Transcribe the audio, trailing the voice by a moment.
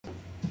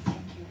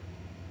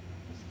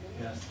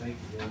Yes, thank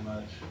you very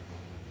much.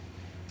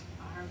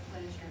 Our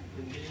pleasure.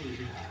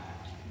 Indeed.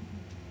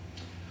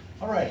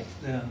 All right,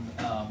 then.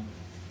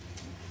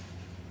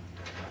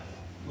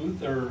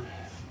 Luther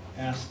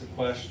asked the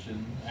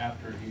question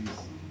after he's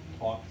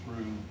talked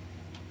through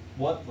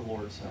what the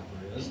Lord's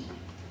Supper is.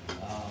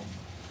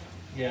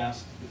 He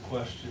asked the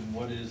question,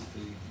 what is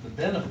the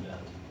benefit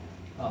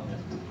of it?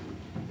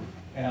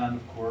 And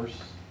of course,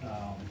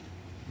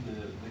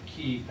 the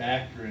key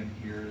factor in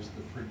here is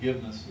the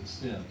forgiveness of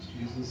sins.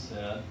 Jesus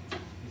said,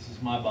 this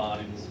is my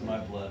body, this is my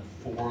blood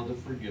for the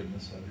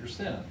forgiveness of your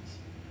sins.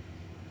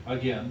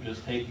 Again,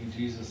 just taking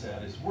Jesus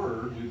at his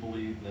word, we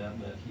believe then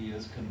that he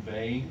is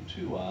conveying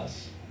to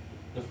us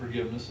the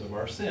forgiveness of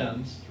our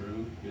sins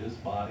through his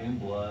body and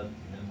blood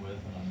and with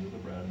and under the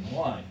bread and the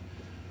wine.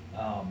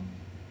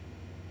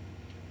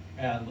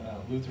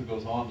 Luther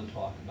goes on to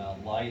talk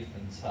about life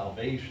and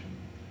salvation,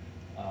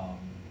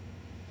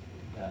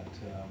 that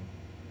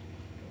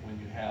when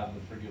you have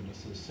the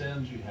forgiveness of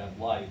sins, you have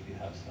life, you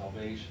have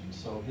salvation.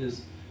 So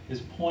his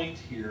point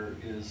here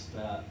is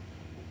that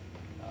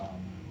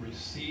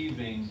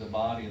receiving the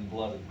body and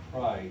blood of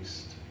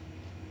Christ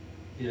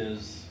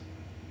is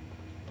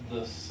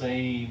the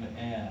same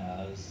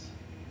as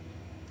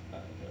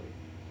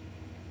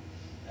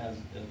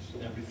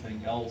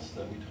everything else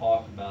that we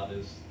talk about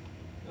is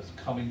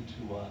coming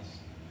to us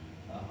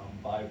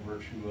by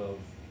virtue of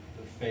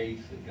the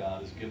faith that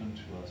God has given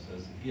to us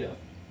as a gift.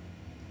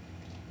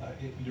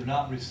 You're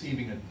not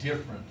receiving a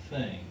different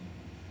thing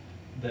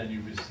than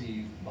you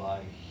receive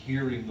by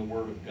hearing the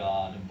Word of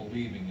God and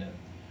believing it.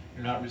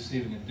 You're not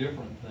receiving a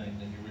different thing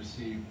than you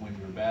receive when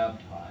you're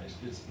baptized.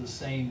 It's the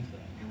same thing.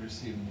 You're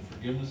receiving the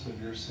forgiveness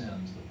of your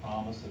sins, the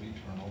promise of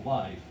eternal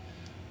life.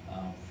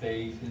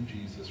 Faith in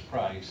Jesus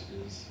Christ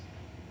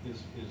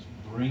is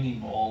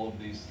bringing all of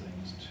these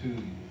things to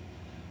you.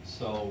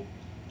 So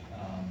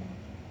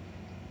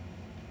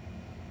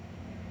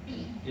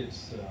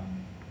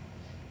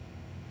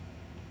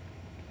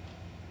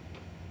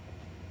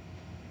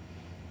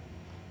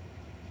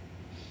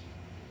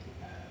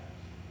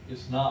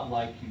it's not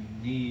like you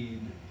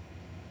need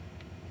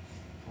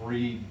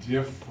 3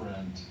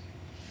 different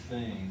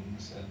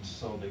things and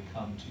so they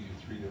come to you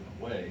 3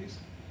 different ways.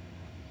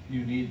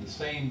 You need the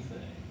same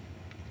thing,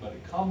 but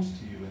it comes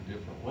to you in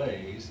different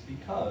ways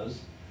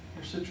because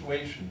your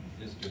situation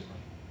is different.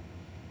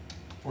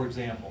 For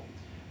example,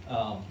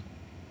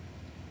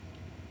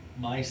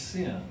 my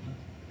sin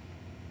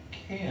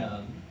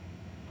can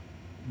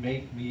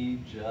make me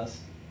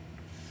just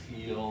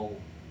feel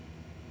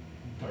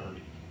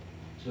dirty,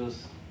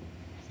 just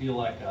feel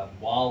like I've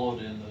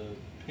wallowed in the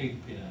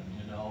pig pen,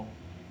 you know.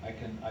 I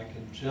can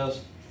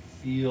just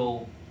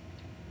feel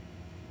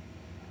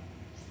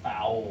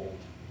fouled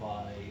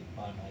by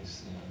my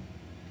sin.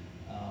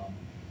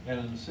 And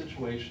in a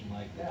situation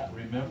like that,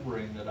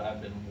 remembering that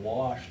I've been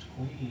washed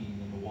clean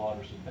in the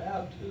waters of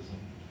baptism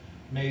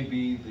may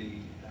be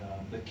the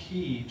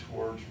key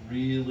towards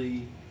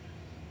really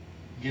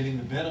getting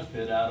the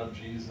benefit out of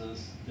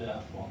Jesus'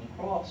 death on the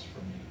cross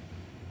for me.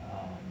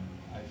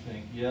 I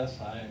think, yes,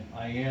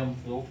 I am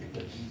filthy,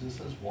 but Jesus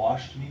has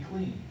washed me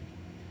clean.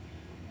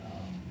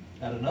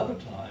 At another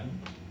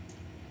time,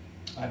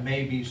 I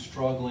may be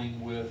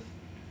struggling with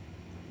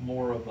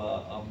more of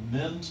a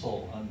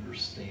mental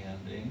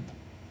understanding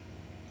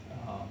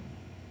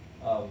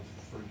of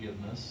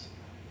forgiveness,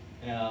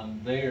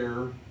 and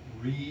there,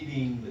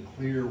 reading the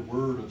clear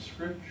word of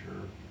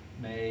Scripture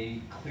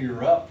may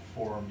clear up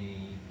for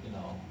me, you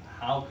know,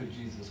 how could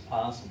Jesus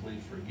possibly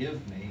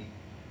forgive me?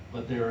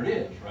 But there it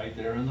is, right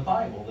there in the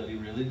Bible, that he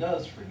really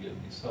does forgive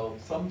me. So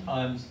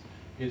sometimes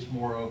it's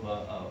more of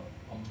a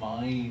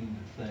mind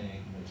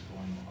thing that's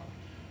going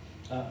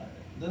on.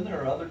 Then there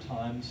are other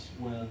times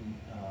when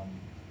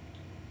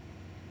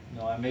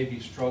I may be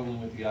struggling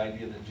with the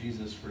idea that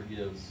Jesus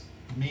forgives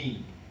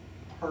me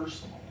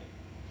personally.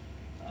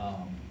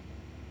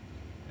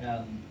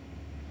 And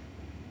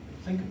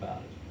think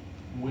about it.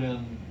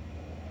 When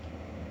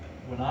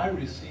I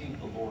receive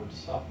the Lord's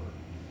Supper,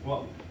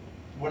 well,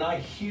 when I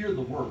hear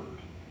the word,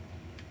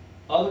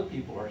 other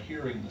people are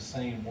hearing the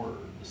same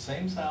word. The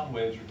same sound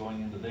waves are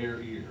going into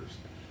their ears.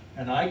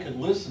 And I could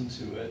listen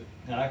to it,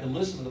 and I could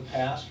listen to the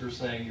pastor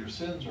saying, your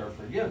sins are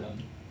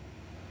forgiven,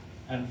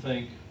 and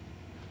think,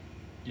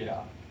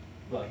 yeah,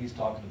 well, he's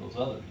talking to those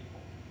other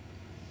people.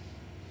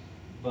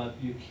 But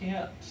you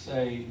can't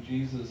say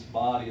Jesus'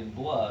 body and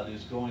blood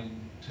is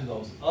going to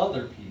those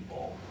other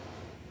people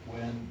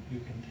when you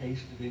can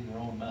taste it in your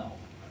own mouth.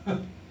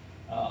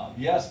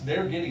 Yes,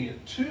 they're getting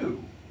it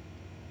too,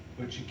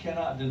 but you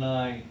cannot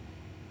deny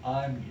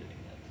I'm getting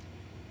it.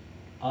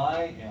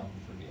 I am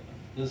forgiven.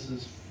 This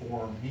is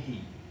for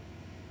me.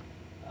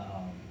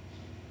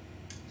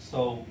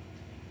 So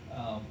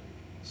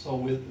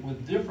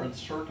with different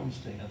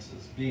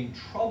circumstances, being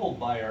troubled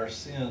by our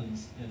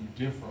sins in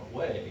different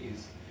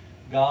ways,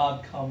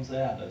 God comes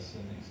at us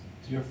in these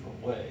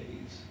different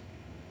ways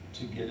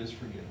to get his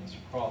forgiveness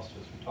across to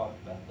us. We talked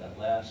about that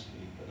last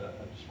week, but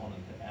I just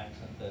wanted to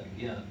accent that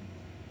again.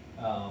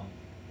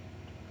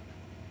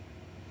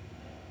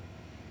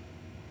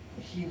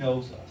 He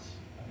knows us.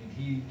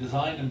 he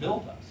designed and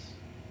built us,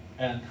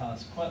 and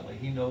consequently,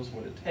 he knows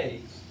what it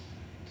takes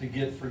to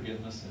get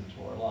forgiveness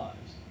into our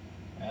lives.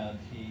 And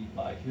he,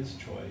 by his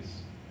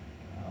choice,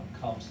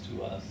 comes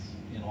to us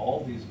in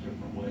all these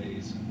different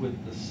ways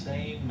with the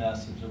same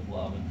message of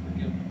love and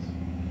forgiveness.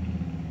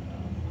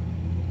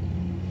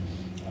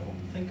 I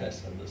don't think I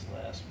said this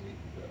last week,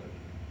 but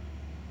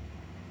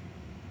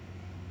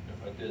if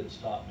I did,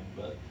 stop me.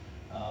 But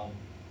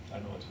I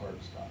know it's hard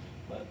to stop me.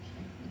 But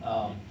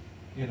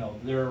you know,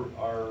 there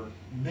are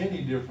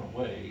many different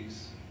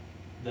ways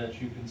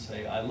that you can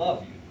say "I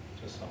love you"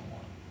 to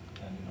someone.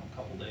 And you know, a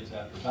couple days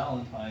after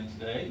Valentine's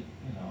Day,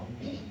 you know,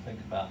 you can think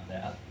about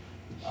that.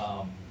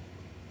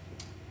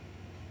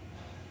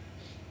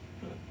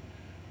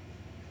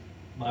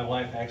 My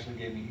wife actually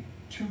gave me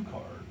 2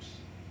 cards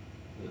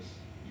this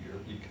year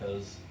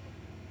because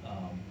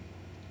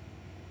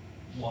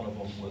one of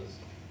them was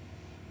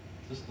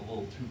just a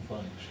little too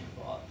funny, she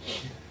thought,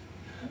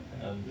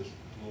 and just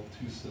a little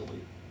too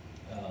silly.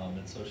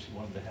 And so she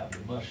wanted to have the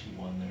mushy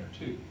one there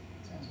too.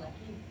 Sounds like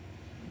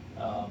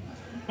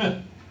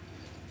you.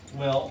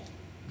 Well,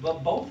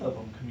 but both of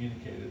them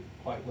communicated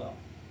quite well.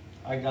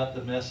 I got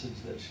the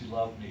message that she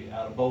loved me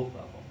out of both of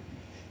them.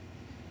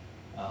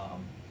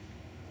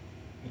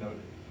 You know,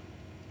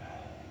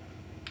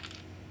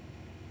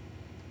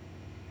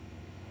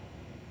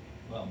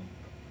 well,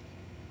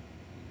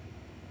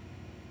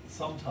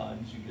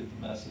 sometimes you get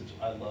the message,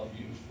 "I love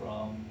you,"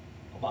 from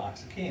a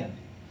box of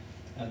candy.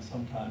 And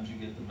sometimes you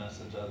get the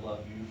message, "I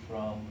love you,"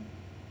 from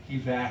 "he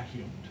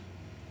vacuumed,"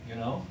 you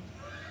know?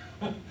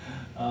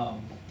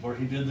 Or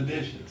 "he did the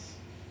dishes."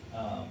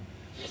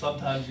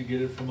 Sometimes you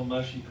get it from a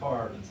mushy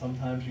card, and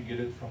sometimes you get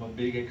it from a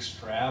big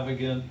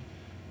extravagant,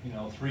 you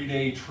know,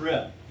 3-day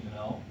trip, you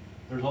know?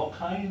 There's all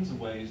kinds of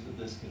ways that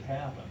this could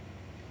happen.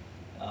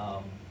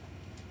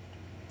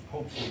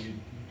 Hopefully you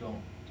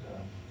don't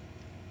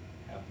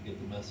have to get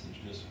the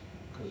message just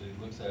because he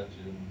looks at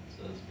you and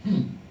says, you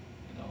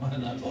know,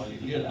 and that's all you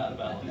get out of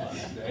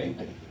Valentine's Day.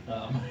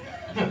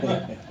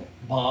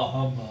 Bah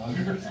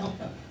humbug or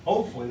something.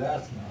 Hopefully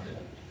that's not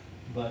it.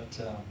 But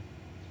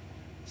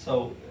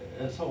so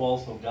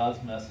also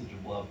God's message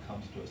of love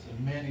comes to us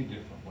in many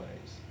different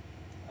ways.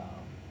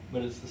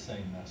 But it's the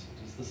same message.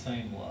 It's the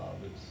same love.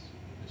 It's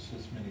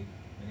just many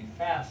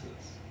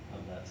facets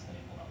of that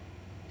same love.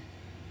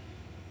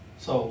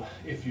 So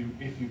if you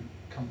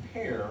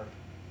compare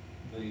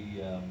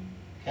the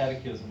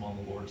catechism on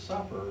the Lord's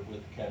Supper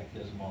with the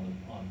catechism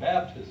on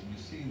baptism,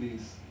 you see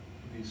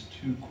these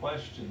 2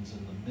 questions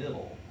in the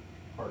middle,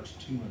 parts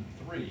 2 and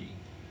 3,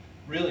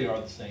 really are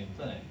the same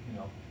thing. You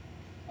know,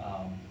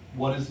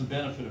 what is the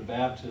benefit of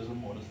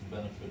baptism? What is the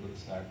benefit of the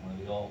sacrament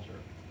of the altar?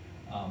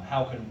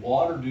 How can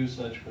water do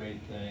such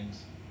great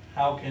things?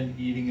 How can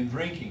eating and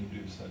drinking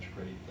do such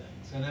great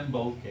things? And in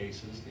both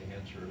cases, the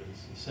answer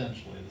is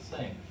essentially the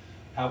same.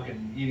 How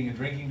can eating and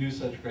drinking do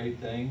such great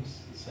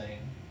things? The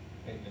same.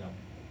 You know,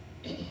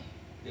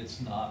 it's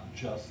not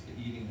just the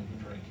eating and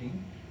the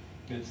drinking.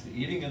 It's the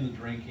eating and the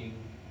drinking,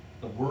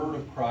 the word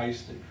of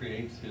Christ that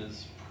creates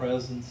his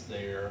presence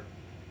there,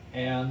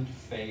 and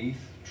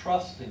faith,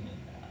 trusting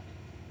in that.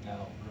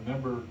 Now,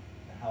 remember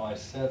how I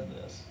said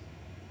this.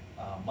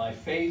 My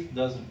faith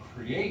doesn't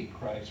create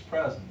Christ's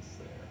presence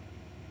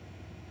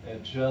there.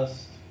 It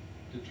just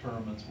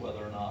determines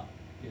whether or not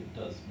it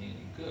does me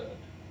any good,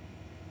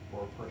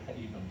 or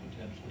even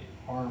potentially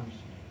harms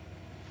me.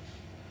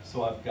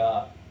 So I've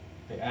got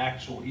the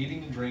actual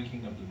eating and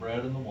drinking of the bread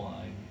and the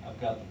wine. I've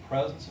got the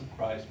presence of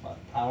Christ by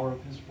the power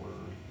of his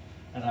word.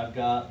 And I've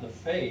got the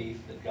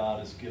faith that God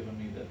has given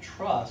me that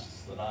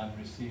trusts that I'm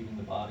receiving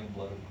the body and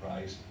blood of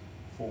Christ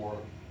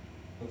for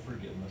the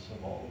forgiveness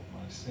of all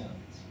of my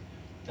sins.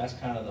 That's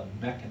kind of the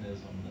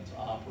mechanism that's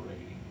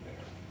operating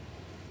there.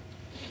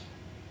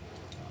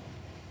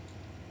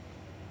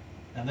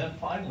 And then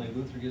finally,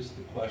 Luther gets to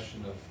the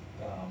question of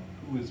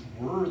who is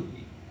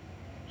worthy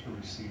to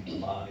receive the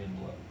body and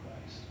blood of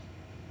Christ.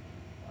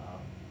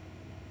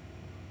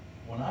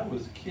 When I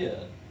was a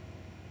kid,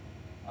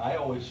 I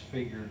always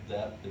figured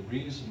that the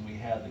reason we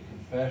had the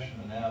confession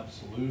and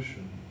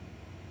absolution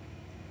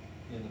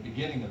in the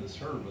beginning of the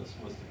service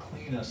was to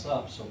clean us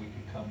up so we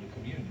could come to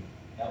communion.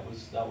 That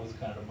was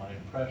kind of my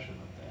impression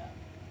of that.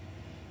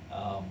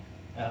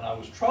 And I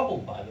was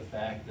troubled by the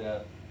fact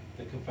that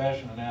the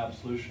confession and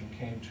absolution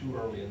came too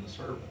early in the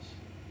service,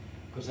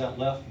 because that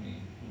left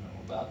me, you know,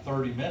 about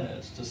 30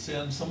 minutes to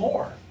sin some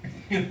more,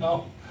 you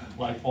know,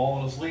 like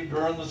falling asleep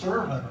during the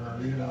sermon, or,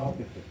 you know,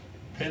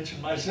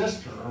 pinching my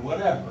sister or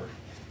whatever.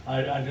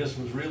 I just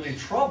was really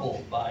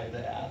troubled by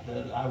that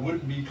I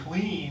wouldn't be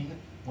clean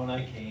when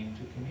I came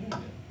to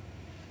communion.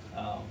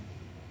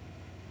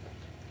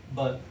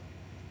 But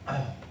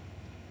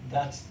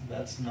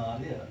that's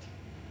not it.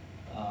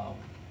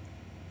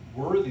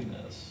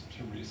 Worthiness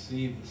to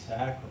receive the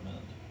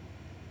sacrament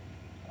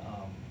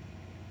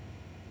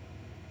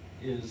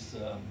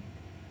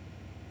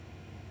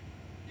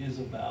is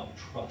about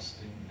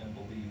trusting and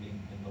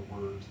believing in the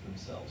words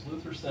themselves.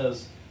 Luther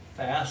says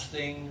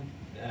fasting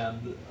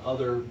and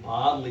other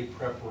bodily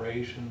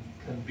preparation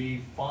can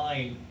be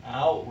fine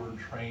outward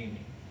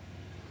training.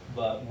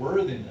 But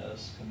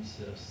worthiness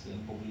consists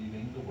in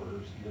believing the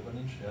words given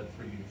and shed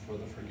for you for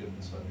the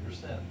forgiveness of your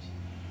sins.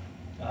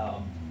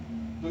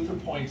 Luther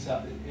points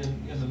out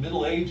in the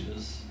Middle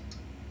Ages,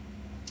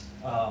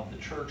 the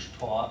church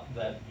taught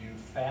that you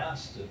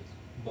fasted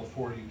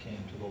before you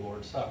came to the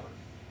Lord's Supper.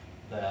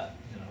 That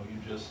you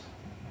just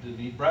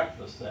didn't eat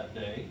breakfast that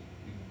day.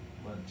 You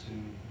went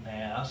to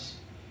Mass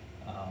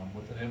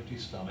with an empty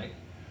stomach,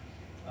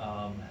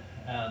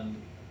 and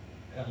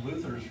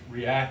Luther's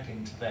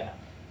reacting to that.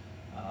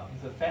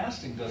 The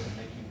fasting doesn't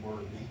make you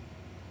worthy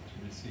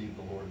to receive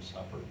the Lord's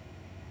Supper.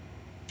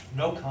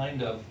 No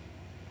kind of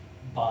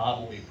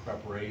bodily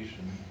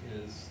preparation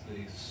is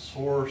the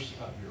source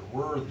of your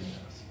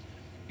worthiness.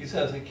 He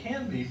says it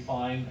can be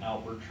fine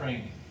outward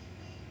training.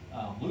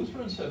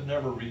 Lutherans have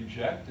never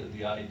rejected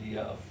the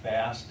idea of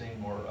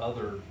fasting or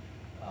other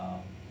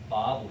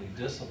bodily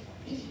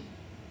disciplines.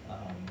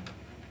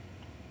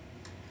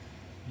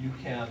 You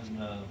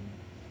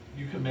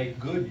can make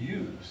good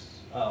use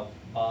of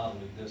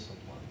bodily disciplines.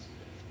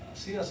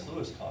 C.S.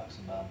 Lewis talks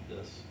about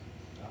this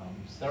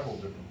several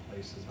different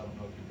places. I don't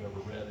know if you've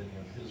ever read any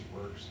of his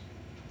works,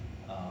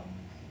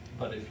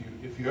 but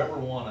if you ever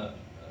want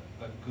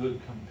a good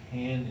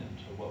companion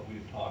to what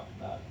we've talked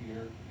about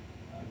here,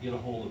 get a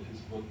hold of his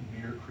book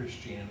Mere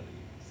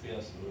Christianity.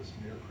 C.S. Lewis,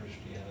 Mere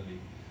Christianity.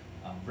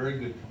 Very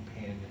good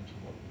companion to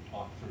what we've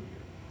talked through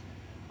here.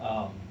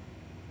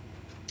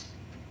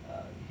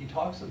 He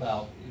talks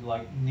about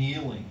like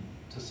kneeling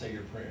to say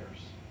your prayers.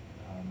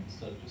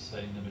 Instead of just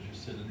saying them as you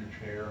sit in your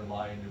chair or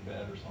lie in your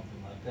bed or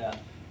something like that,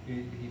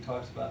 he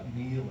talks about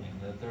kneeling.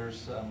 That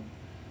there's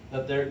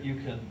you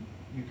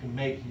can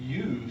make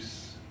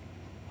use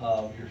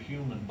of your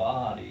human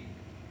body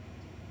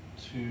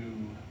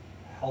to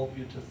help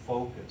you to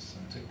focus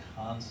and to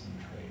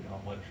concentrate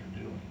on what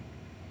you're doing.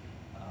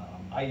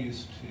 I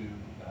used to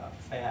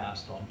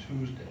fast on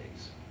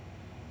Tuesdays,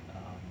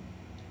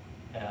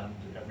 and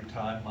every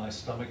time my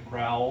stomach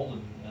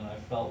growled and I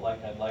felt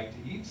like I'd like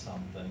to eat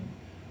something,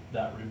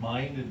 that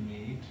reminded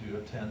me to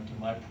attend to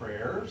my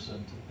prayers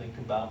and to think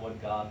about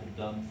what God had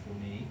done for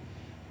me.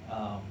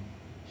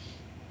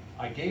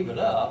 I gave it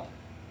up,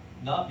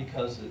 not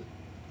because it,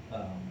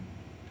 well,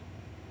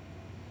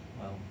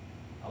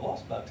 I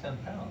lost about 10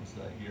 pounds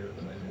that year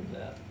that I did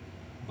that,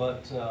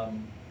 but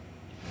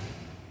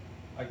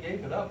I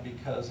gave it up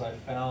because I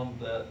found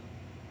that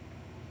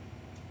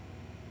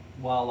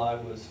while I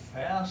was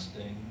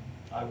fasting,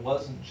 I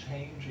wasn't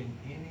changing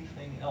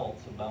anything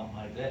else about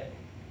my day.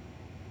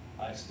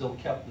 I still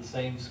kept the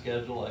same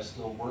schedule, I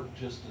still worked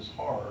just as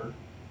hard,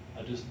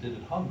 I just did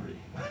it hungry.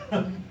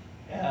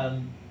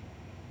 And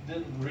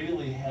didn't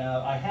really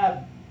have, I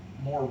had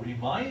more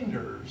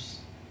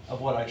reminders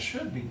of what I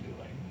should be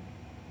doing,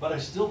 but I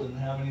still didn't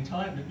have any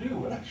time to do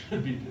what I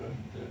should be doing.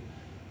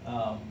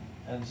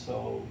 And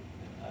so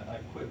I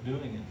quit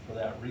doing it for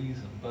that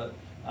reason. But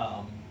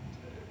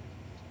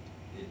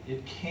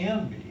it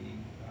can be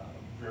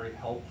very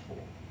helpful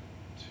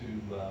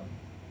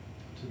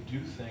to do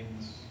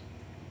things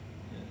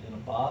in a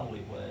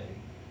bodily way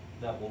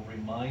that will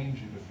remind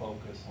you to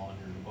focus on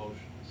your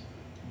devotions.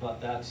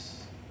 But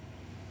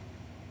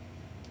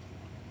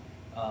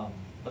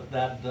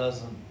that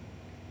doesn't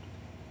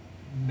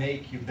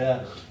make you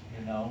better,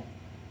 you know.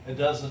 It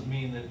doesn't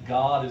mean that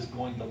God is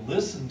going to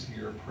listen to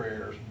your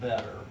prayers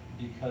better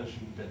because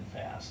you've been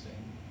fasting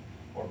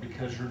or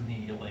because you're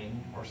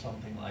kneeling or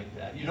something like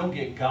that. You don't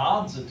get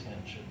God's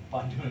attention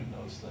by doing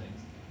those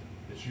things.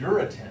 It's your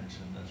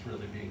attention that's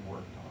really being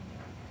worked on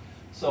there.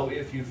 So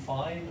if you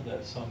find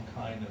that some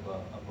kind of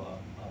a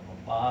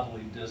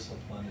bodily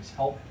discipline is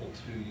helpful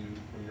to you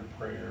for your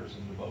prayers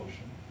and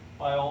devotion,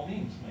 by all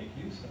means make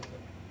use of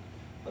it.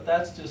 But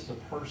that's just a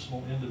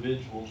personal,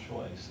 individual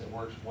choice. It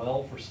works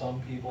well for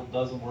some people, it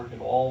doesn't work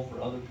at all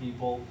for other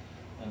people,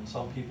 and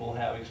some people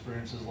have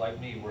experiences like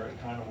me where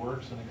it kind of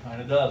works and it kind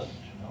of doesn't,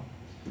 you know.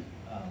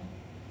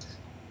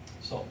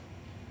 So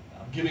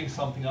giving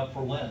something up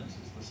for Lent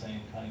is the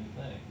same kind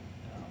of thing.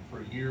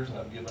 For years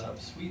I've given up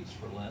sweets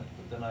for Lent,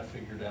 but then I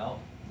figured out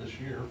this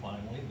year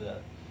finally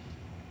that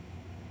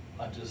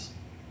I just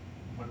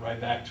went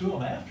right back to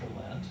them after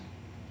Lent.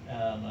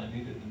 And I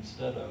needed,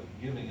 instead of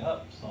giving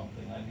up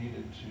something, I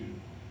needed to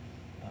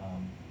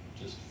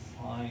just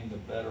find a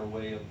better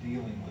way of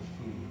dealing with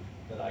food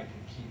that I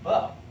could keep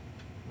up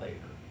later.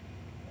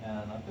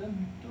 And I've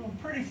been doing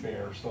pretty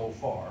fair so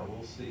far.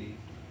 We'll see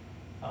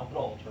how it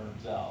all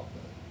turns out,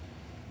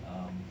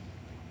 but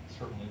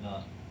certainly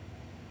not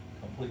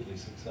completely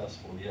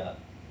successful yet.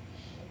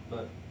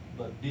 But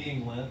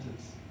being Lent,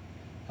 it's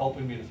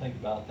helping me to think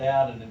about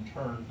that, and in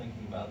turn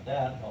thinking about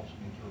that helps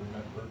me to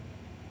remember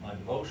my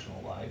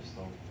devotional life,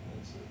 so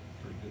it's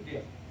a pretty good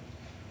deal.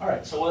 All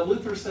right, so what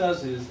Luther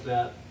says is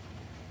that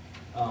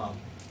to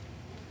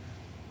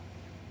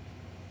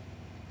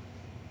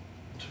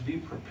be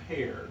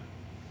prepared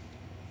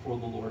for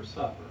the Lord's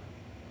Supper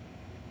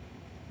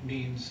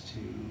means to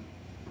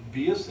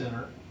be a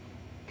sinner,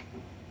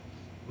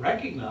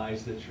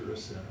 recognize that you're a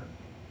sinner,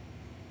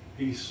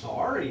 be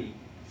sorry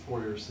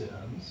for your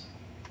sins,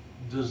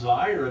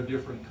 desire a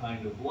different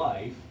kind of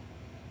life,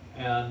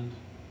 and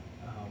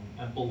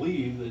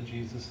believe that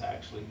Jesus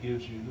actually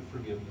gives you the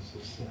forgiveness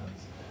of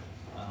sins.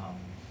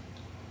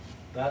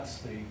 That's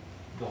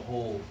the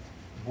whole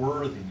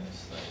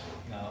worthiness thing.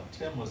 Now,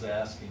 Tim was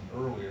asking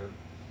earlier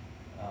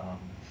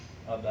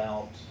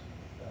about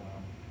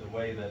the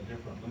way that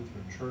different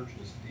Lutheran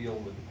churches deal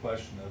with the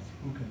question of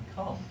who can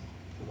come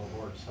to the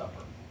Lord's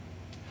Supper.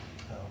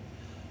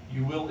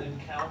 You will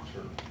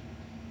encounter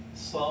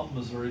some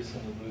Missouri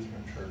Synod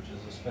Lutheran churches,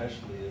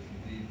 especially if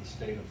you leave the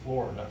state of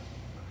Florida,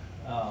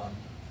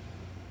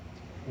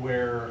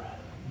 where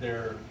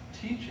their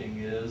teaching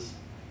is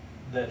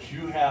that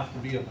you have to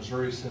be a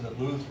Missouri Synod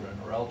Lutheran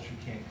or else you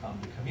can't come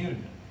to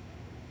communion.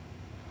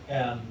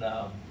 And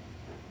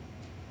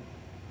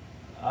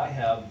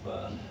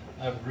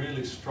I've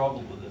really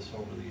struggled with this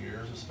over the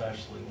years,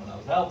 especially when I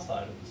was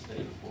outside of the state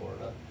of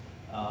Florida,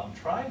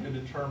 trying to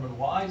determine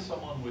why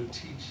someone would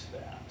teach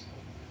that.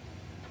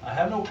 I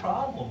have no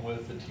problem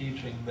with the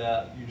teaching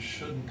that you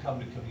shouldn't come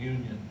to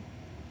communion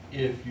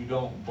if you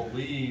don't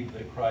believe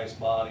that Christ's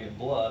body and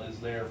blood is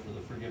there for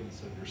the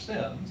forgiveness of your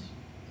sins.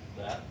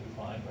 That we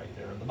find right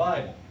there in the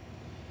Bible.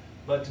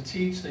 But to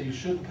teach that you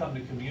shouldn't come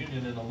to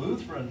communion in a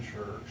Lutheran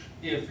church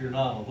if you're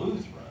not a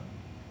Lutheran,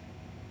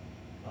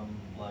 I'm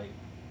like,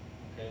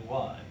 okay,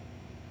 why?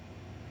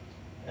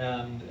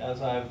 And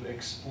as I've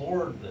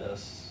explored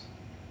this,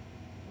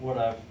 what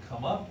I've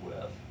come up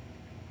with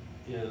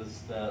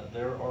is that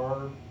there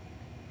are,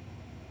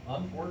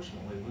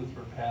 unfortunately,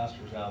 Lutheran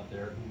pastors out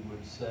there who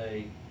would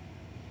say,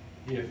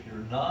 if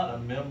you're not a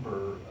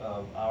member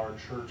of our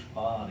church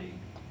body,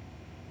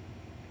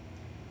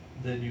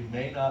 then you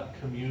may not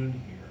commune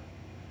here.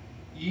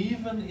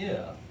 Even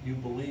if you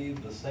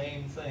believe the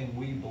same thing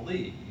we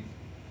believe,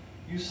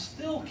 you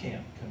still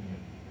can't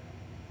commune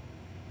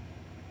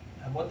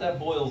here. And what that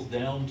boils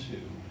down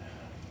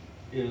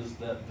to is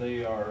that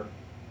they are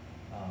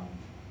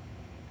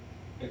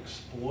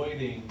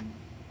exploiting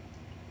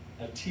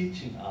a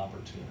teaching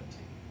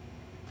opportunity.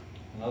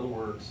 In other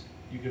words,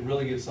 you can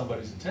really get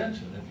somebody's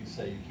attention if you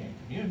say you can't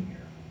commune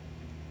here.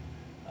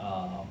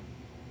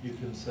 You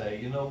can say,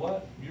 you know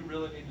what, you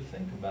really need to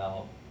think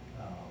about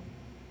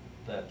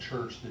that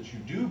church that you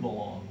do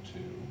belong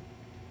to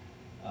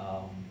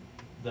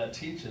that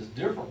teaches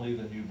differently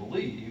than you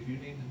believe. You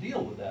need to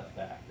deal with that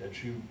fact,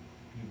 that you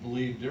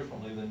believe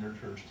differently than your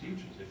church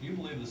teaches. If you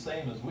believe the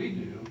same as we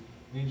do,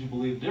 it means you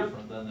believe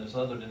different than this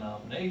other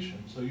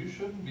denomination, so you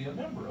shouldn't be a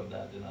member of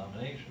that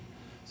denomination.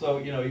 So,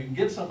 you know, you can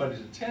get somebody's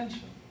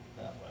attention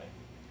that way.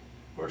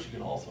 Of course, you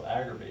can also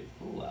aggravate the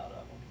fool out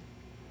of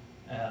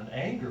them and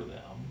anger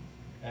them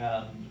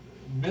and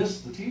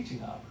miss the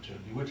teaching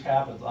opportunity, which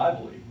happens, I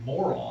believe,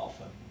 more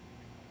often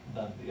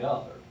than the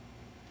other.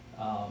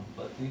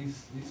 But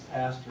these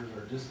pastors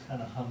are just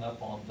kind of hung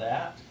up on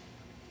that,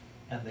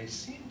 and they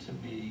seem to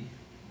be,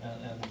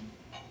 and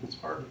it's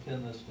hard to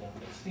pin this down,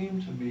 they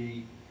seem to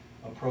be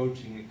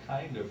approaching it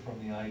kind of from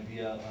the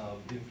idea of,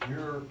 if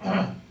you're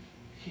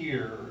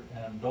here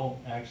and don't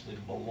actually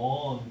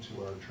belong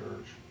to our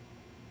church,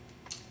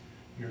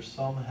 you're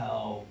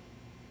somehow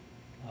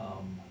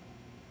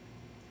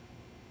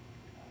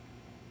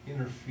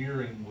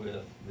interfering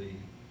with the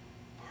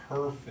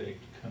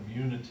perfect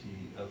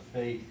community of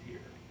faith here.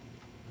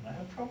 And I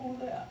have trouble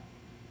with that,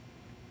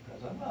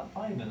 because I'm not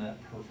finding that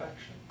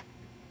perfection.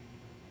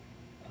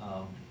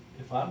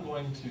 If I'm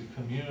going to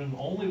commune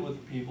only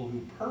with people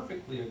who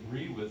perfectly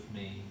agree with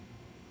me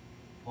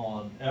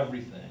on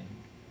everything,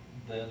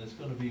 then it's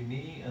going to be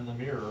me and the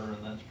mirror,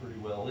 and that's pretty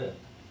well it.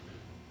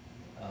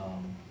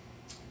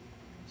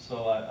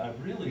 So I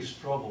really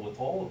struggle with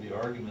all of the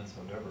arguments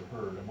I've ever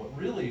heard, and what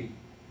really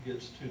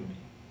gets to me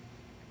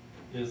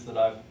is that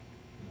I've,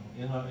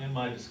 in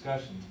my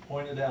discussions,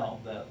 pointed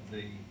out that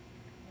the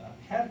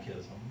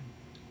Catechism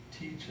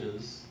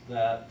teaches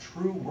that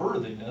true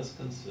worthiness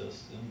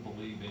consists in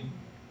believing,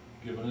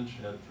 given and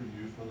shed for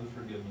you for the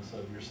forgiveness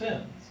of your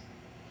sins.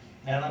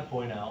 And I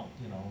point out,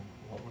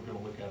 what we're going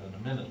to look at in a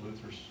minute,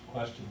 Luther's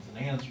questions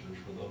and answers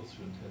for those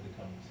who intend to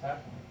come to the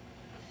sacrament.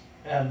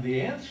 And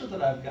the answer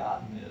that I've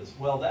gotten is,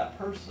 well, that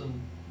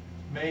person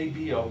may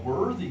be a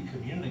worthy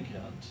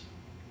communicant,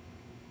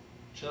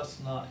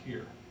 just not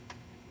here.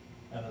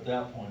 And at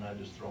that point, I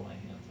just throw my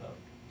hands up.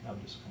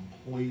 I'm just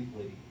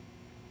completely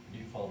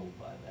befuddled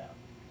by that.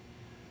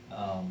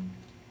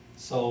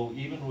 So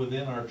even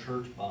within our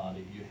church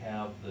body, you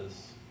have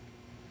this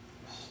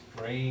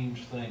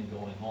strange thing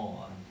going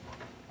on.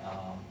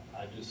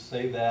 I just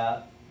say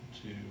that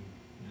to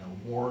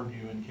warn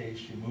you in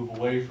case you move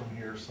away from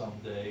here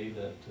someday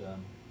that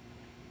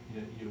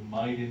you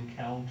might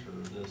encounter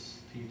this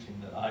teaching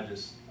that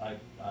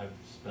I've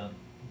spent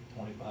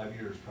 25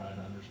 years trying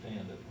to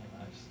understand it,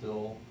 and I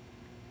still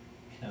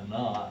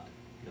cannot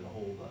get a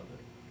hold of it.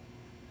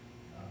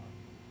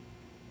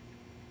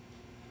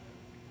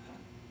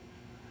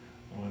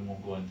 And we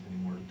won't go into any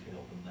more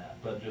detail than that,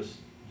 but just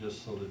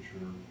so that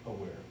you're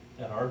aware.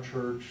 At our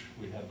church,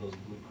 we have those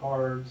blue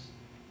cards.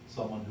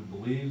 Someone who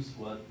believes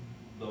what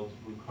those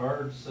blue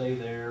cards say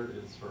there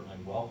is certainly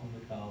welcome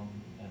to come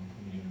and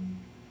commune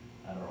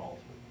at our altar.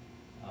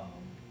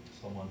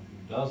 Someone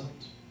who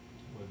doesn't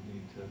would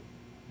need to,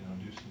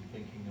 do some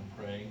thinking and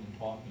praying and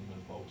talking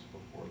with folks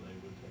before they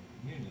would take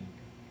communion.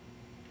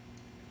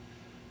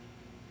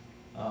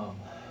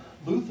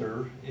 Luther,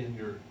 in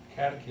your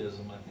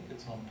catechism, I think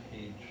it's on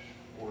page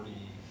 43,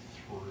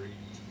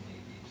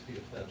 maybe, see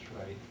if that's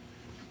right.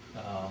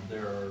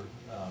 There are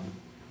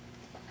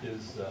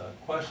his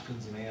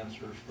questions and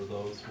answers for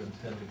those who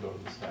intend to go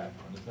to the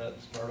sacrament. Does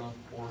that start on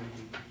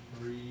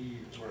 43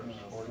 or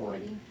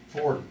 40?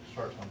 40,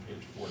 starts on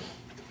page 40.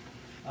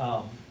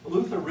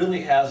 Luther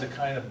really has a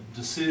kind of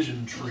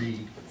decision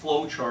tree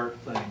flow chart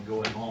thing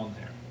going on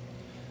there.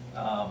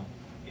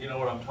 You know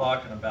what I'm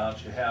talking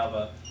about. You have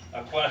a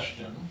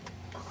question,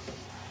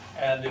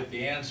 and if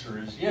the answer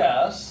is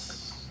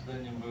yes,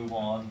 then you move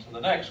on to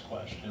the next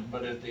question.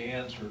 But if the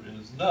answer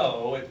is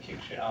no, it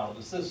kicks you out of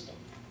the system.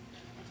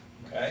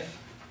 Okay?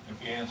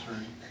 If you answer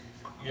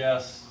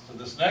yes to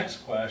this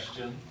next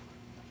question,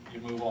 you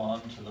move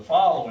on to the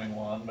following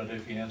one, but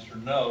if you answer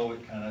no,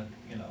 it kind of,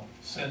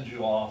 sends you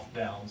off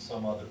down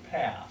some other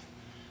path.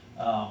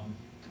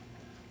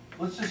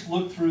 Let's just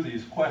look through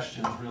these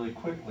questions really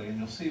quickly, and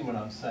you'll see what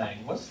I'm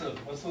saying. What's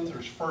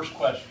Luther's first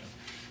question?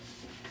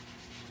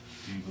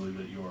 Do you believe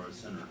that you are a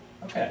sinner?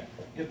 Okay.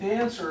 If the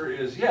answer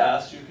is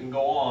yes, you can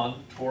go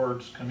on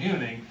towards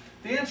communing.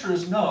 If the answer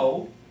is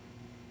no,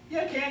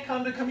 you can't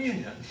come to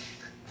communion.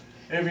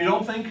 And if you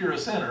don't think you're a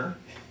sinner,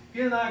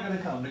 you're not going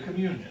to come to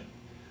communion.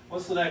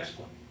 What's the next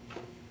one?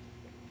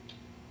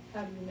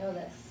 How do you know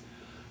this?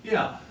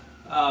 Yeah,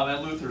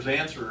 and Luther's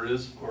answer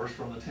is, of course,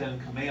 from the Ten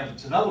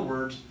Commandments. In other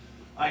words,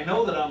 I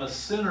know that I'm a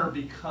sinner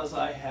because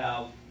I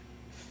have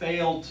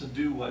failed to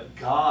do what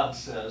God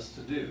says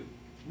to do.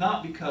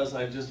 Not because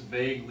I just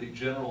vaguely,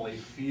 generally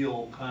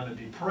feel kind of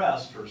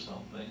depressed or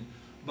something,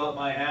 but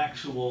my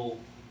actual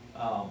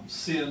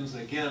sins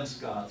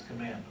against God's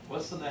commandment.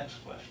 What's the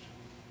next question?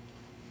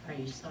 Are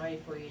you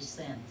sorry for your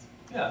sins?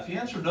 Yeah, if you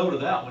answer no to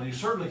that one, you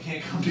certainly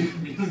can't come to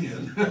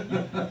communion.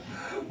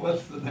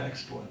 What's the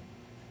next one?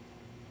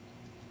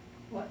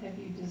 What have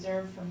you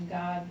deserved from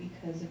God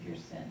because of your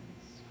sins?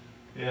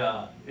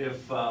 Yeah,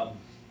 if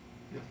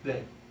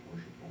they,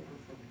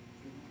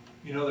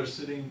 they're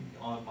sitting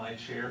on my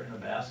chair in a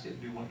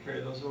basket. Do you want to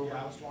carry those over?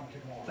 Yeah, I was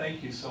wanting to go on.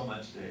 Thank you so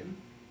much, David.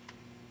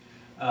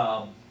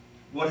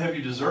 What have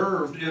you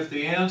deserved? If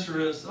the answer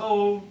is,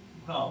 oh,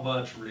 not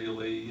much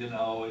really,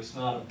 it's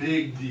not a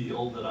big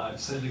deal that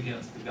I've sinned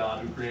against the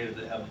God who created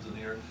the heavens and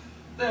the earth,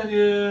 then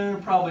you're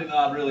probably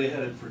not really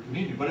headed for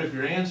communion. But if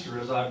your answer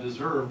is, I've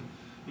deserved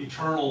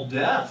eternal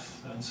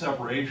death and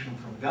separation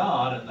from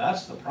God, and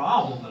that's the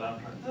problem that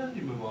I'm trying, then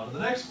you move on to the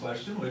next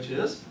question, which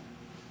is,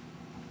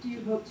 Do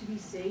you hope to be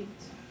saved?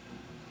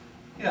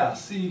 yeah,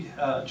 see,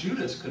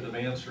 Judas could have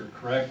answered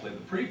correctly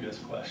the previous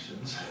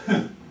questions,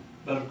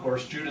 but of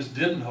course Judas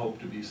didn't hope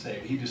to be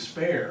saved. He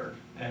despaired,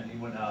 and he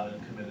went out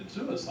and committed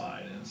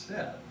suicide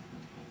instead.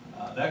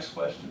 Next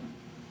question.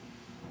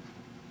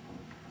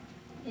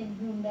 In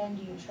whom then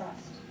do you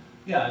trust?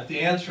 Yeah, if the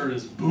answer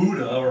is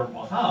Buddha or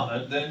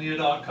Muhammad, then you're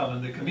not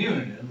coming to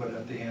communion. But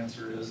if the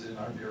answer is in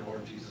our dear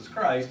Lord Jesus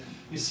Christ,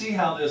 you see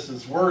how this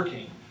is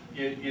working.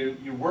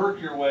 You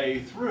work your way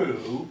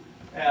through,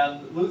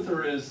 and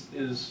Luther is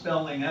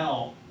spelling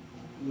out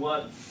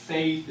what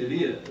faith it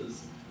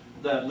is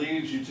that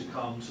leads you to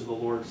come to the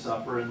Lord's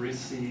Supper and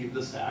receive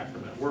the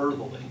sacrament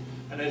worthily.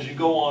 And as you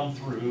go on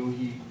through,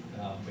 he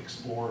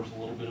explores a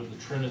little bit of the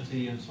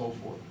Trinity and so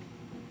forth.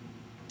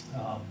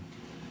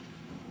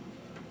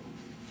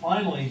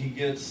 Finally, he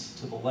gets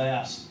to the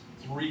last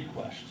three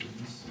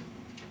questions.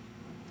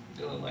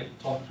 I'd like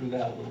to talk through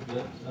that a little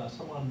bit.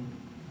 Someone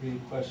read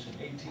question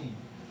 18.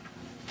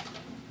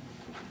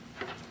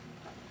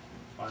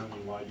 Finally,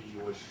 why do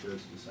you wish to go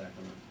to the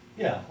sacrament?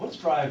 Yeah, what's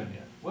driving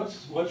you?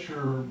 What's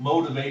your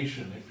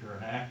motivation? If you're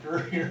an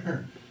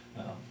actor,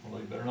 well,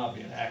 you better not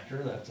be an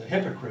actor. That's a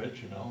hypocrite,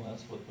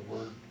 That's what the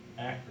word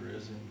actor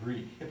is in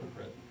Greek,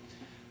 hypocrite.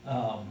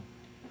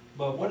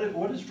 But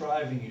what is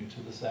driving you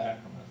to the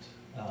sacrament?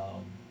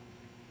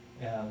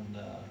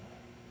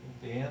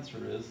 If the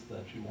answer is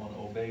that you want to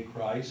obey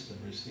Christ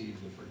and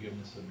receive the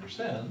forgiveness of your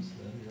sins,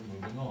 then you're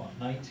moving on.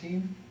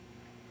 19.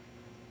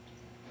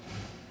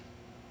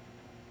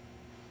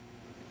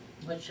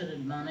 What should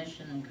admonish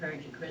and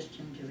encourage a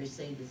Christian to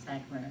receive the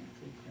sacrament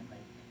frequently?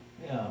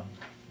 Yeah.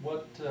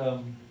 What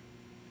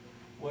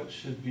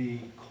should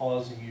be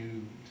causing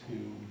you to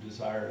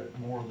desire it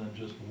more than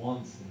just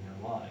once in your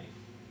life?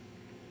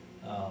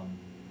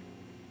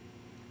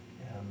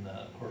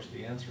 Of course,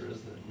 the answer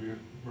is that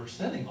we're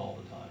sinning all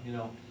the time.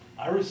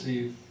 I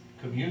receive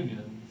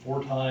communion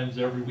 4 times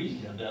every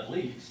weekend at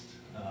least,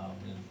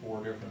 in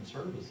 4 different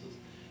services.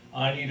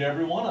 I need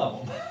every one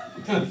of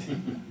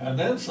them, and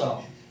then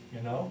some,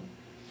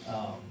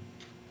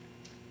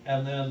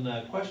 And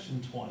then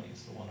question 20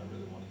 is the one I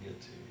really want to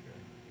get to here.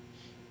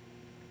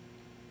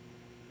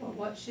 But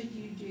what should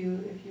you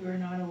do if you are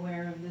not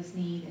aware of this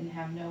need and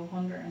have no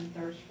hunger and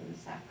thirst for the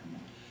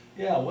sacrament?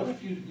 Yeah, what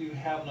if you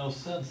have no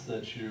sense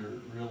that you're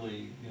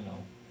really,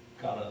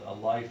 got a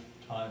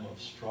lifetime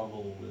of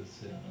struggle with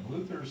sin? And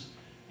Luther's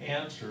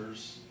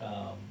answers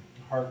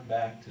hark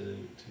back to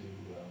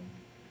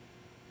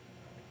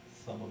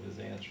some of his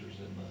answers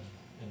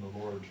in the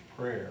Lord's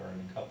Prayer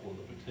and a couple of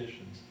the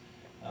petitions.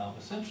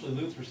 Essentially,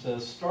 Luther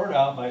says, start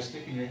out by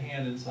sticking your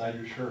hand inside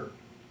your shirt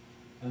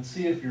and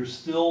see if you're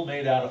still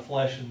made out of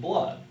flesh and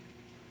blood.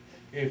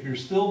 If you're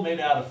still made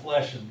out of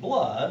flesh and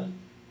blood,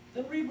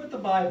 then read what the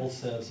Bible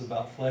says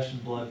about flesh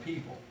and blood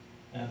people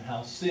and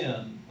how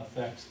sin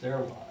affects their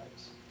lives.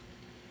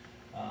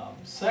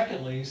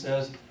 Secondly, he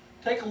says,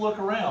 take a look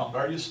around.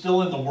 Are you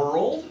still in the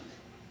world?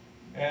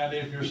 And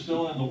if you're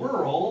still in the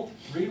world,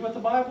 read what the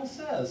Bible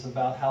says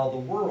about how the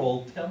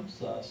world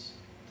tempts us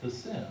to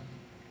sin.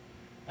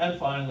 And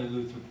finally,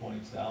 Luther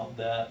points out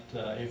that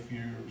if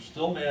you're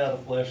still made out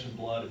of flesh and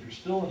blood, if you're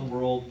still in the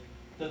world,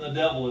 then the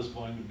devil is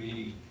going to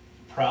be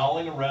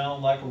prowling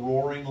around like a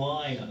roaring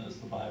lion, as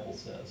the Bible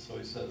says. So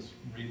he says,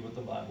 read what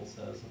the Bible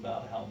says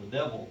about how the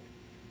devil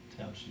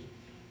tempts you.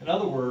 In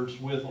other words,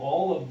 with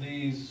all of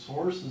these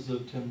sources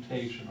of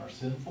temptation, our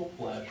sinful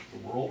flesh,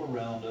 the world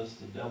around us,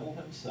 the devil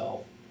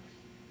himself,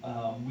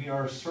 we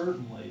are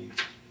certainly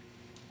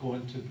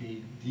going to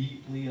be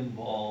deeply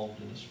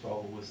involved in a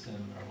struggle with sin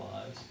in our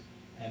lives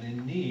and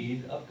in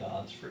need of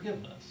God's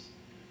forgiveness.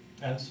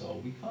 And so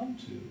we come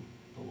to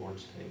the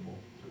Lord's table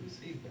to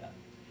receive that.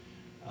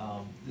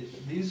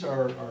 These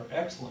are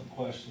excellent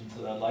questions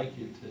that I'd like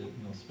you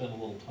to spend a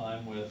little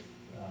time with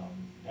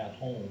at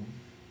home.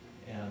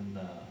 And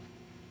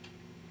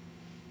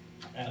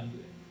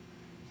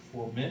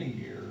for many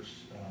years,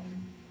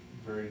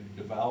 very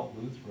devout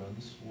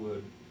Lutherans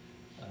would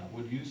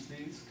use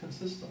these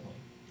consistently.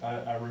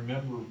 I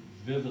remember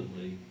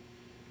vividly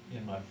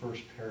in my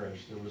first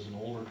parish, there was an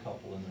older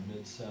couple in their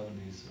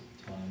mid-70s at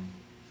the time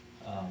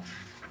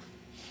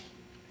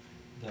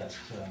that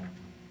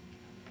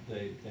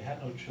they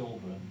had no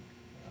children,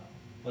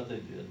 but they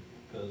did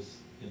because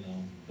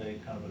they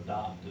kind of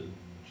adopted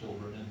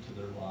children into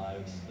their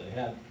lives. They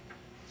had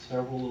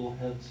several little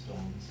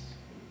headstones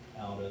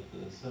out at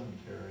the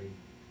cemetery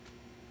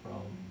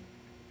from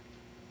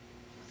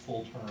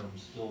full-term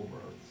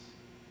stillbirths,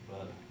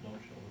 but no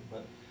children.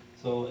 But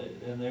so,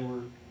 and they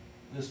were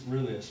this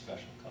really a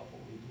special couple.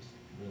 We just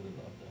really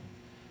loved them.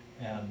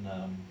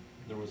 And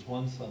there was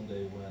one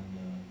Sunday when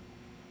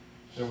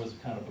there was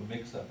kind of a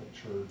mix-up at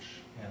church,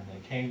 and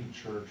they came to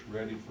church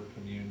ready for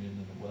communion,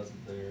 and it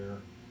wasn't there,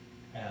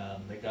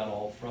 and they got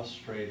all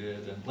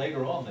frustrated. And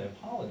later on, they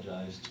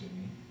apologized to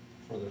me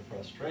for their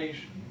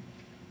frustration.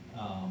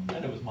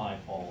 And it was my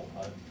fault.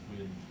 We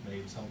had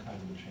made some kind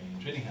of a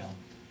change. Anyhow,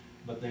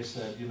 but they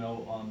said,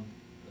 on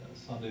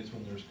Sundays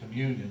when there's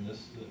communion,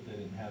 they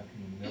didn't have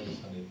communion every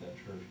Sunday at that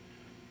church,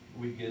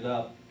 we get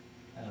up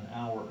an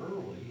hour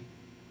early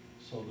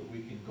so that we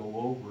can go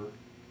over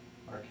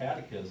our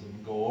catechism,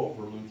 go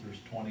over Luther's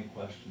 20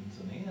 questions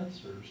and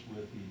answers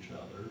with each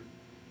other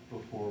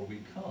before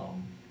we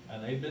come.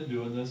 And they've been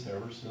doing this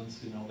ever since,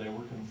 they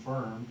were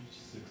confirmed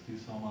 60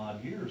 some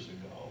odd years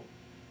ago.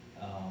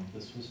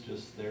 This was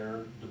just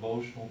their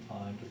devotional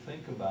time to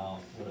think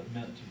about what it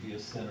meant to be a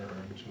sinner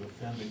and to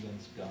offend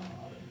against God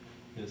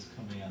and His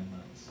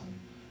commandments,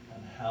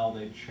 and how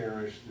they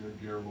cherished their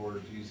dear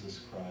Lord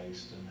Jesus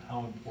Christ and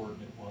how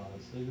important it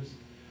was. They just,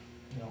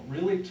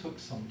 really took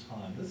some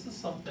time. This is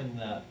something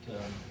that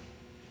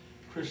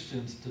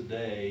Christians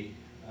today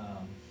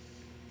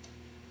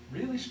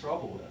really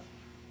struggle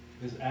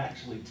with, is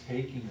actually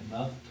taking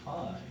enough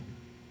time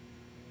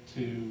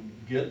to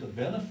get the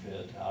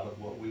benefit out of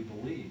what we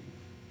believe.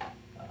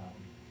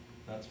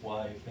 That's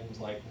why things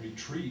like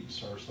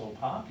retreats are so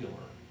popular.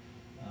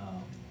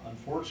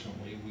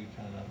 Unfortunately, we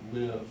kind of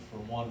live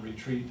from one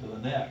retreat to the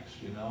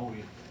next. We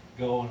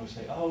go and we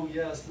say, oh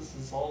yes, this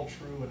is all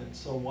true and it's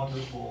so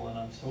wonderful and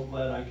I'm so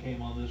glad I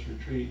came on this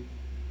retreat.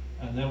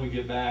 And then we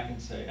get back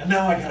and say, and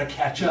now I got to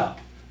catch up,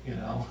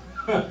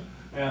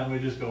 and we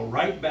just go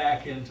right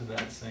back into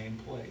that same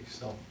place.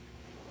 So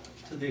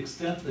to the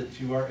extent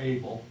that you are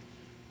able,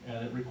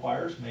 and it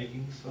requires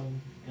making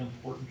some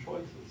important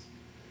choices,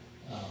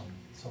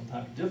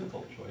 sometimes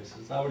difficult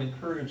choices, I would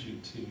encourage you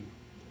to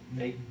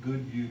make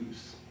good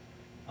use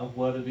of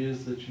what it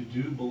is that you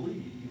do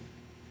believe,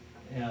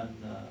 and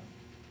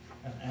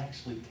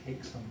actually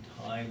take some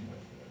time with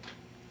it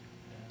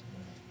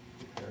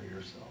and prepare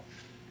yourself.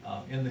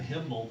 In the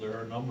hymnal, there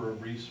are a number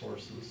of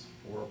resources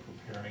for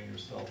preparing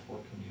yourself for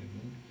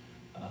communion.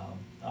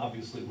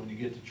 Obviously, when you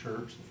get to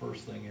church, the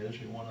first thing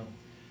is you want to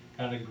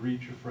kind of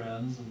greet your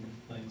friends and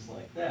things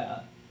like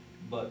that,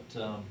 but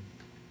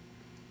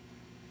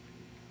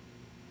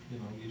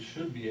you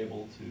should be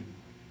able to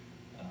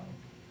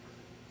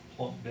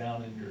plunk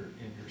down in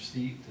your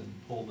seat and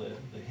pull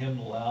the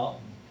hymnal out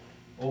and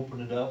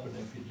open it up, and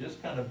if you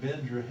just kind of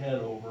bend your head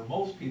over,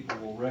 most people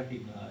will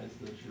recognize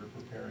that you're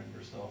preparing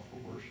yourself for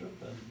worship,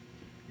 and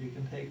you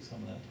can take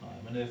some of that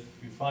time. And if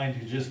you find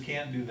you just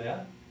can't do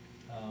that,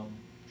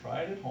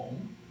 try it at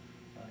home.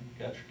 You've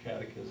got your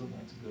catechism,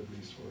 that's a good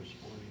resource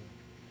for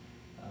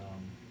you.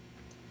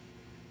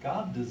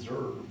 God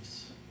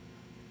deserves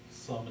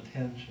some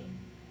attention.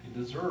 He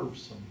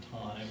deserves some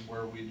time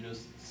where we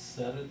just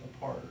set it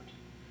apart,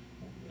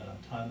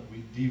 time that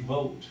we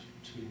devote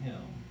to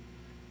Him.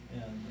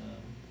 And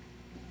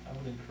I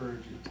would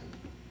encourage you to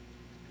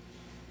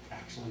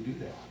actually do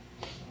that.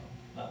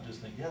 Not just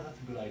think, yeah, that's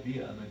a good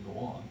idea, and then go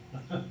on.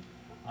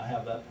 I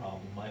have that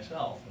problem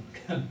myself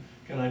and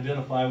can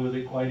identify with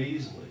it quite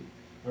easily.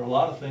 There are a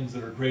lot of things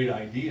that are great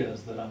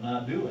ideas that I'm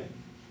not doing.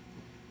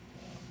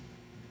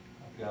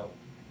 I've got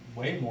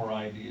way more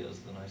ideas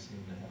than I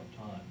seem to have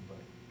time,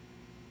 but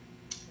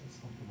it's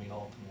something we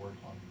all can work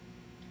on.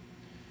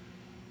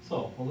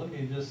 So, well, let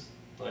me just,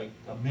 like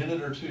a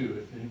minute or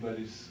two, if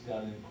anybody's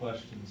got any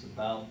questions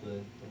about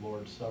the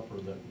Lord's Supper,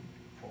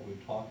 what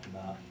we've talked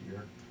about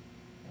here.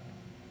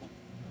 And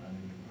I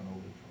need to run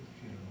over for the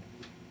funeral.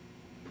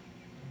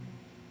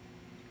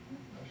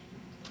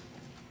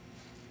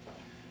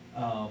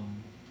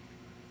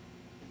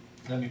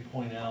 Let me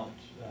point out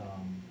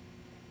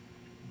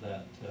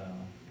that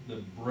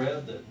the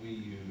bread that we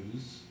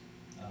use,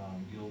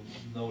 you'll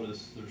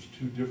notice there's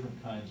two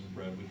different kinds of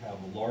bread. We have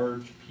a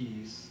large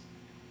piece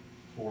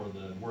for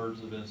the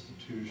words of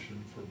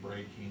institution for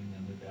breaking,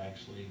 and it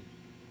actually,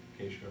 in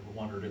case you ever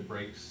wondered, it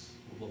breaks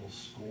with little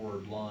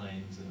scored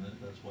lines in it.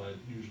 That's why it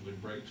usually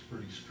breaks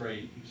pretty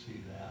straight. You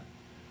see that.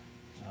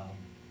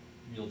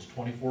 Yields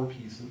 24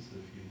 pieces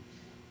if you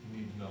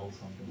need to know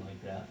something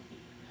like that.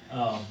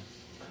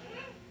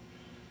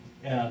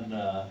 And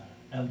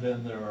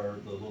then there are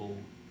the little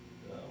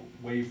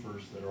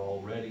wafers that are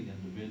already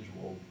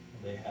individual.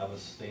 They have a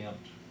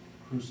stamped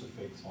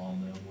crucifix on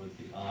them with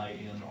the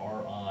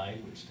INRI,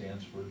 which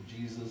stands for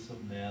Jesus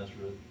of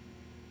Nazareth,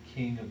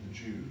 King of the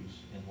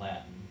Jews in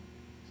Latin.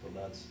 So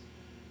that's,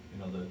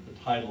 the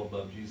title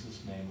above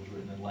Jesus' name was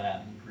written in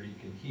Latin,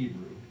 Greek, and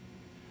Hebrew.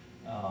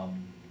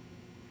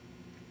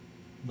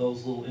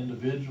 Those little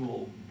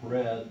individual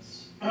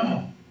breads,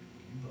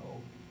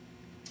 though,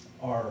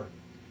 are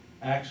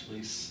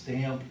actually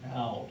stamped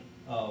out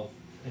of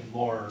a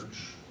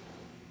large,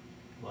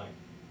 like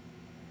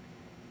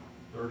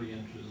 30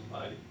 inches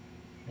by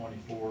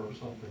 24 or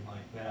something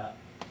like that,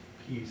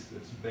 piece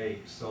that's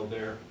baked. So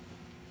they're,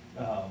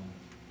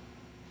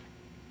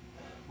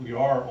 we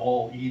are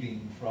all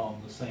eating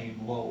from the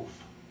same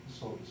loaf,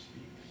 so to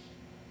speak.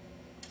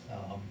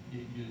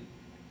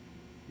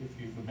 If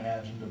you've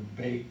imagined them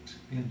baked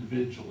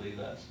individually,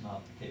 that's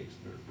not the case.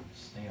 They're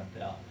stamped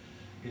out.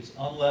 It's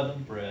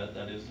unleavened bread,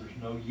 that is, there's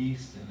no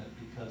yeast in it,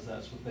 because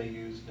that's what they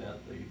used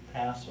at the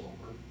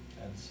Passover.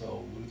 And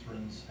so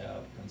Lutherans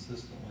have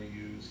consistently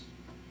used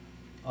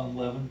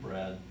unleavened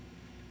bread.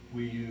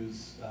 We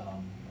use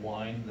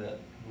wine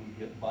that we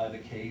get by the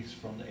case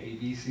from the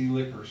ABC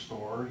liquor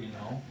store,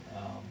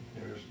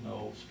 there's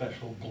no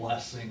special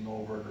blessing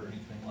over it or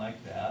anything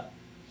like that.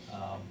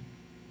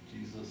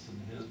 Jesus and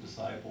his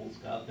disciples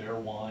got their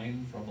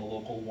wine from a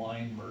local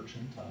wine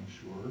merchant, I'm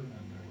sure,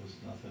 and there was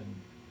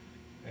nothing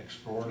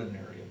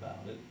extraordinary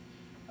about it.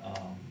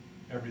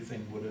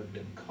 Everything would have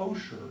been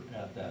kosher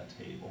at that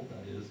table.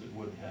 That is, it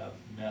would have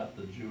met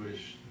the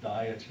Jewish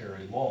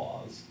dietary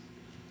laws,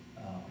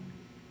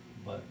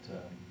 but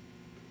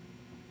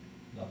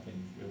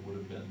nothing, it would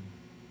have been,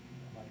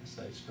 like I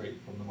say,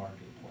 straight from the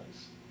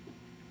marketplace.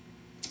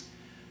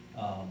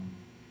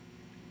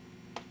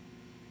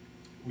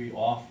 We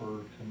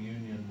offer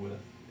communion with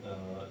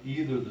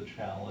either the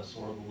chalice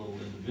or the little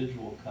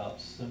individual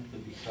cups, simply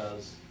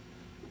because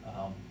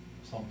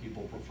some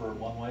people prefer it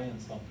one way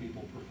and some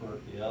people prefer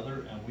it the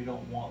other, and we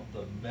don't want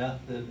the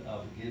method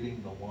of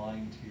getting the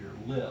wine to your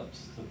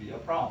lips to be a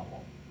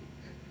problem.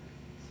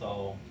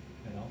 So,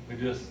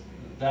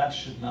 that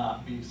should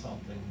not be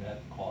something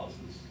that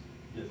causes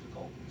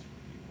difficulties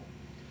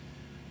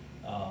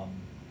for people.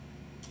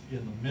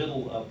 In the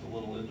middle of the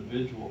little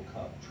individual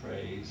cup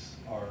trays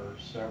are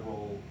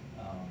several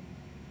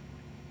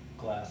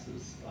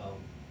glasses of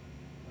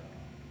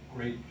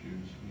grape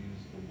juice. We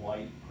use the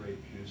white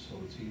grape juice so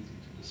it's easy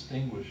to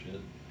distinguish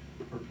it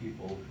for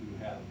people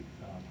who have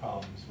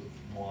problems with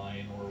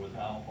wine or with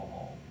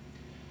alcohol.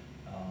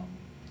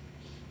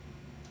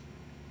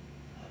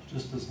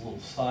 Just as a little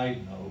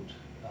side note,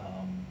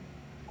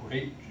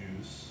 grape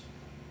juice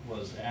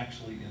was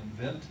actually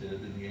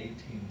invented in the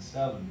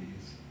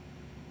 1870s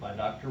by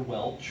Dr.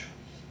 Welch,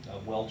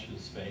 of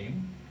Welch's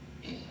fame,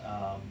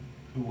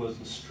 who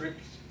was a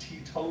strict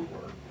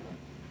teetotaler,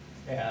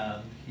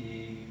 and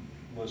he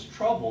was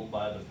troubled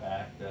by the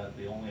fact that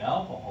the only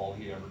alcohol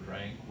he ever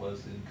drank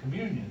was in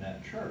communion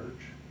at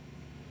church.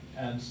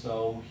 And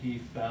so he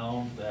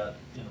found that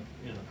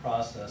in a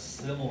process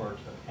similar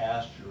to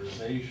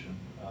pasteurization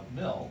of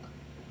milk,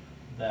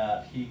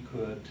 that he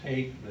could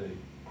take the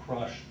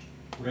crushed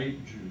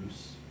grape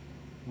juice,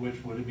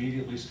 which would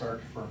immediately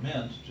start to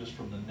ferment just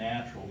from the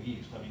natural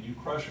yeast. I mean, you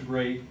crush a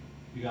grape,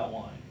 you got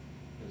wine.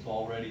 It's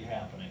already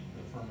happening.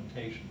 The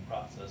fermentation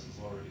process has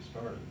already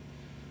started.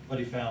 But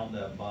he found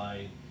that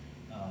by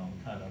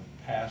kind of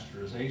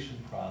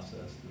pasteurization process,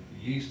 that the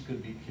yeast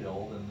could be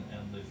killed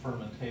and the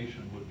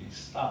fermentation would be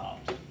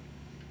stopped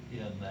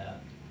in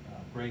that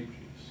grape juice.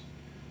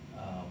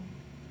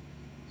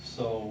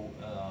 So,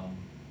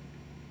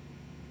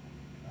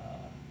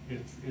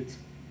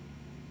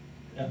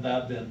 and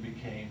that then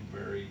became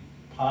very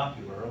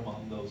popular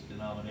among those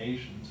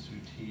denominations who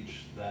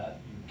teach that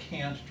you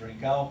can't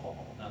drink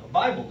alcohol. Now, the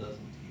Bible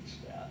doesn't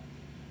teach that,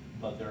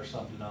 but there are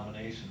some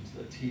denominations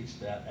that teach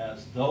that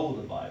as though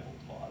the Bible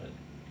taught it,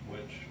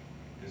 which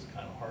is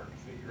kind of hard to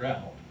figure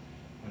out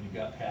when you've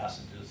got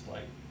passages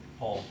like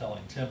Paul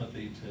telling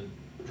Timothy to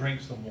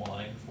drink some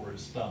wine for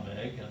his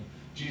stomach, and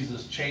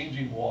Jesus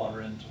changing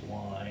water into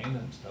wine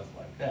and stuff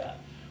like that.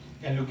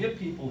 And you'll get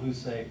people who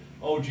say,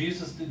 oh,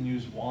 Jesus didn't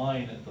use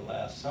wine at the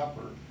Last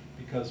Supper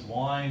because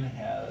wine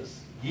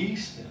has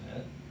yeast in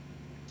it,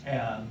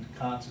 and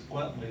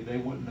consequently they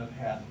wouldn't have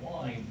had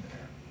wine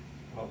there.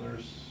 Well,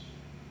 there's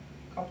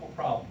a couple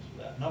problems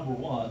with that. Number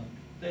one,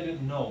 they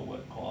didn't know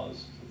what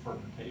caused the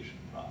fermentation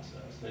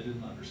process. They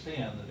didn't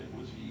understand that it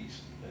was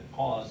yeast that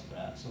caused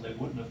that, so they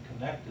wouldn't have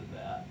connected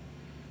that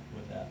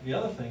with that. The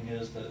other thing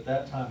is that at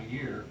that time of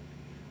year,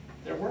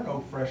 there were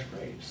no fresh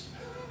grapes.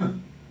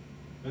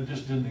 It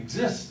just didn't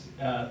exist,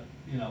 in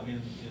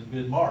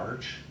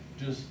mid-March,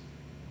 just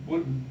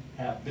wouldn't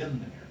have been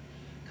there.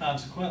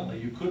 Consequently,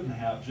 you couldn't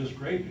have just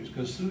grape juice,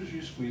 because as soon as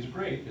you squeeze a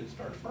grape, it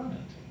starts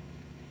fermenting.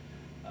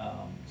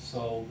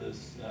 So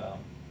this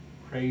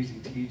crazy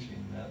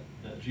teaching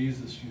that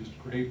Jesus used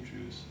grape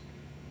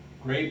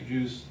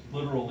juice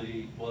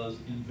literally was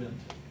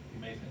invented. You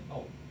may think,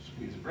 oh,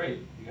 squeeze a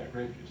grape, you got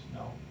grape juice.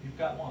 No, you've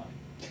got wine.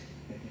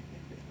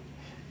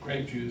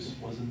 Grape juice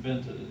was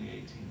invented in the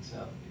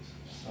 1870s.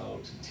 So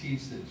to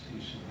teach that you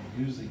should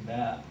be using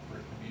that for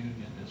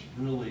communion is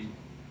really,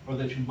 or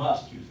that you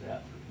must use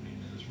that for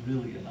communion is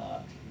really an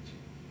odd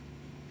teaching.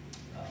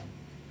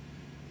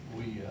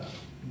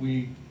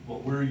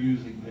 What we're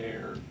using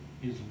there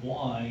is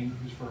wine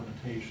whose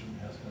fermentation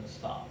has been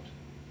stopped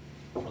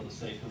for the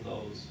sake of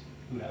those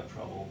who have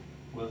trouble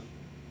with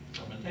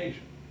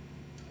fermentation.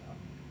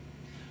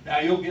 Now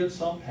you'll get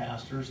some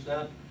pastors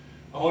that,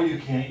 oh, you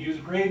can't use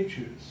grape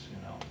juice,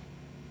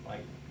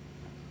 like,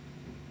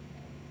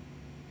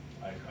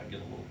 I get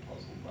a little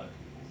puzzled by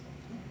people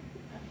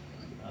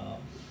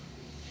sometimes.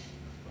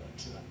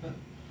 But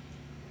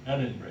at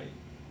any rate,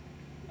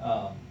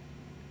 there's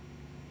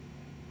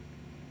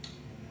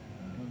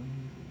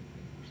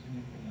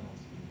anything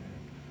else in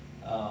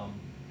there.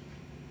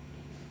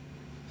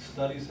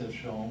 Studies have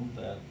shown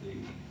that the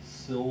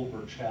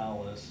silver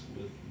chalice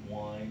with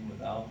wine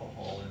with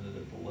alcohol in it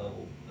at the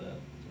level that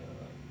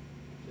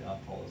the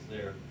alcohol is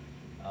there,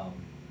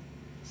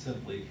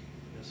 simply,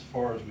 as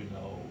far as we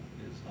know,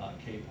 is not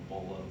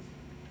capable of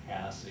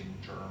passing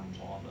germs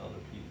on to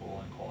other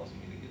people and causing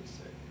you to get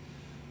sick.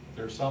 But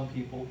there are some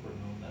people for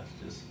whom that's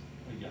just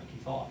a yucky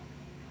thought,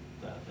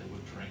 that they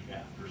would drink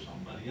after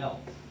somebody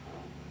else.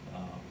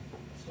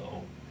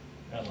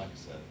 And like I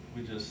said,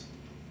 we just,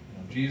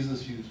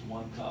 Jesus used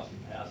one cup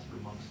and passed it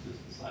amongst his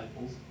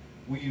disciples.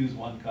 We use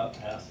one cup,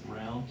 pass it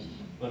around,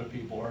 but if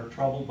people are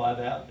troubled by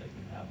that, they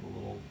can have the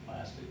little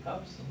plastic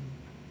cups, and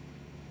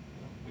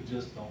we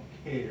just don't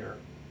care.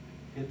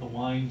 Get the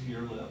wine to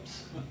your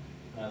lips.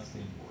 That's the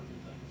important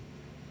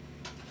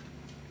thing.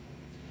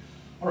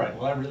 All right,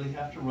 well, I really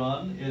have to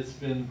run. It's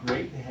been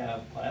great to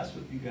have class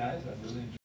with you guys. I've really enjoyed